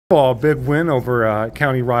A big win over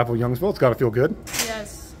county rival Youngsville. It's got to feel good.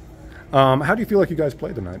 Yes. How do you feel like you guys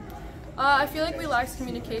played tonight? I feel like we lacked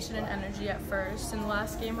communication and energy at first, and the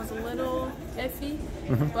last game was a little iffy,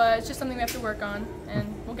 but it's just something we have to work on,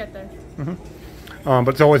 and we'll get there. But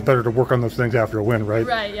it's always better to work on those things after a win, right?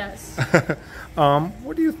 Right, yes.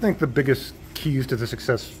 What do you think the biggest keys to the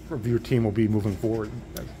success of your team will be moving forward?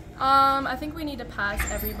 I think we need to pass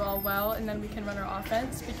every ball well, and then we can run our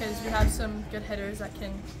offense because we have some good hitters that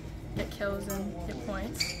can get kills and get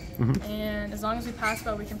points. And as long as we pass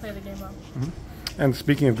well, we can play the game well. And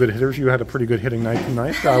speaking of good hitters, you had a pretty good hitting night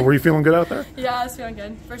tonight. Were you feeling good out there? Yeah, I was feeling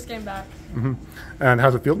good. First game back. And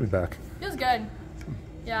how's it feel to be back? Feels good.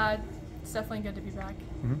 Yeah, it's definitely good to be back.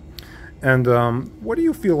 And what do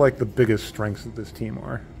you feel like the biggest strengths of this team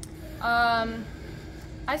are?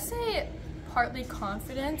 I say partly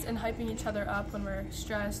confidence and hyping each other up when we're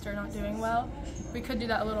stressed or not doing well. We could do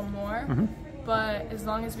that a little more, but as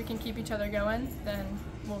long as we can keep each other going, then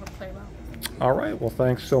we'll play well. All right. Well,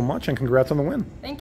 thanks so much, and congrats on the win. Thank you.